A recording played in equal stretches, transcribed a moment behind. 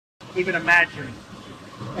even imagine.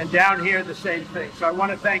 And down here, the same thing. So I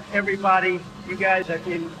want to thank everybody. You guys,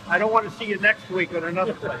 I don't want to see you next week at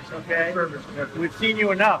another place, okay? We've seen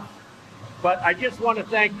you enough. But I just want to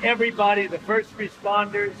thank everybody, the first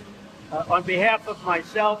responders. On behalf of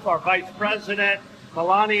myself, our Vice President,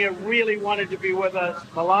 Melania really wanted to be with us.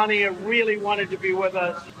 Melania really wanted to be with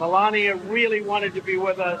us. Melania really wanted to be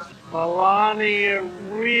with us. Melania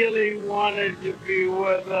really wanted to be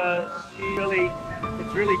with us.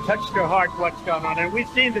 It's really touched her heart what's gone on. And we've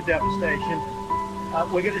seen the devastation.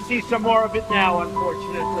 We're going to see some more of it now,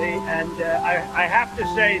 unfortunately. And I have to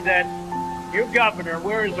say that your governor,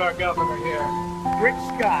 where is our governor here? Rick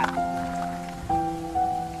Scott.